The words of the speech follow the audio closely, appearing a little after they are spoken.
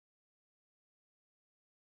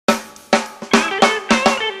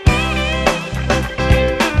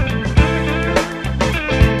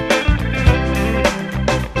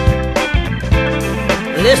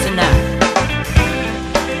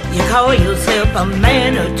if a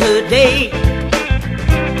man of today,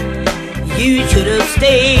 you should have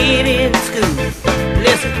stayed in school.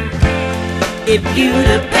 Listen, if you'd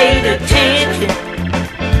have paid attention,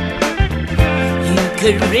 you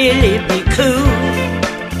could really be cool.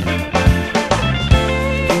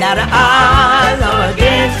 Now the odds are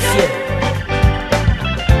against you,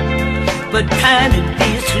 but trying to be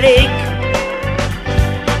slick,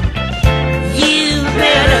 you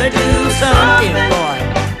better do something, boy.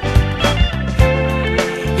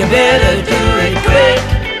 You better do it quick,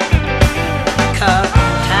 'cause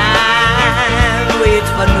time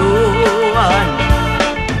waits for no one.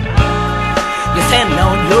 You're standing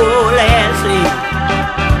on your last leg.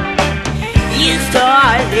 You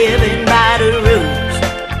start living by the rules,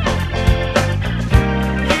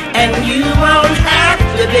 and you won't have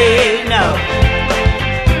to be, no.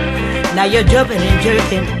 Now you're jumping and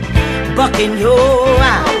jerking, bucking your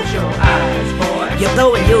eyes. Close your eyes, boy. You're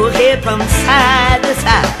throwing your head from side to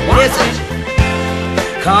side. Listen,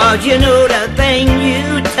 'cause you know the thing you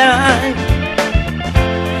done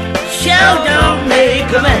sure don't make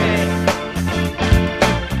a man.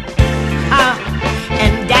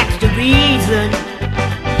 And that's the reason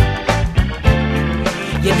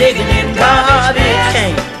you're digging in garbage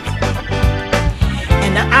cans,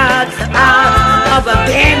 and the odds are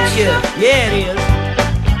against you. Yeah, it is.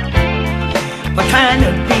 But trying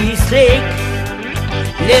to be slick,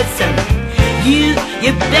 listen,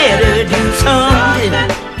 you better do something.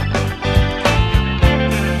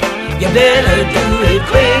 You better do it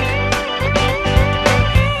quick.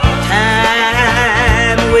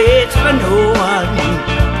 Time waits for no one.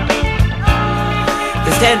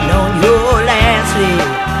 You're standing on your last leg.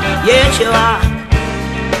 Yes, you are.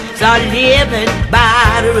 Start living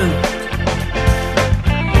by the rules,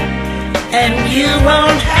 and you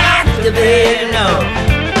won't have to be, no.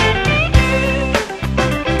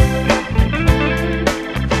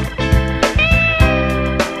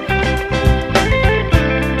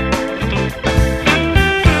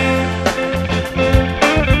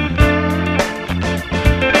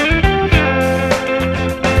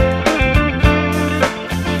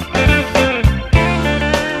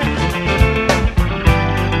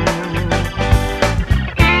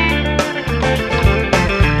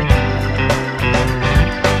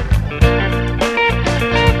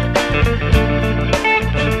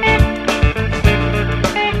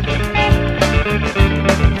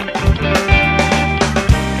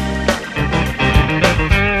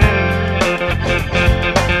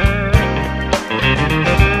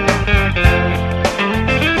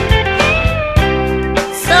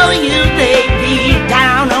 You may be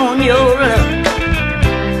down on your luck,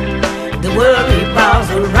 the world revolves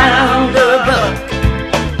around the buck.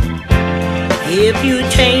 If you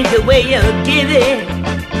change the way of giving,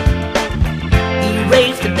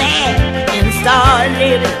 erase the bad and start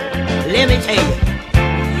living, let me tell you,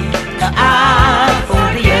 the odds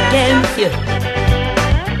will be against you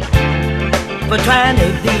for trying to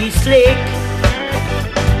be slick.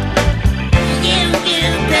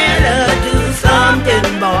 You better do something,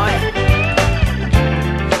 boy.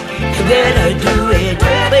 You better do it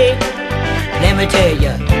quick, let me tell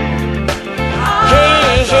you.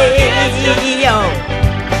 Hey, yo,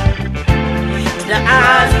 the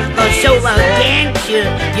odds are so against you.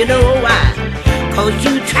 You know why? 'Cause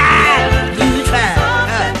you tried, you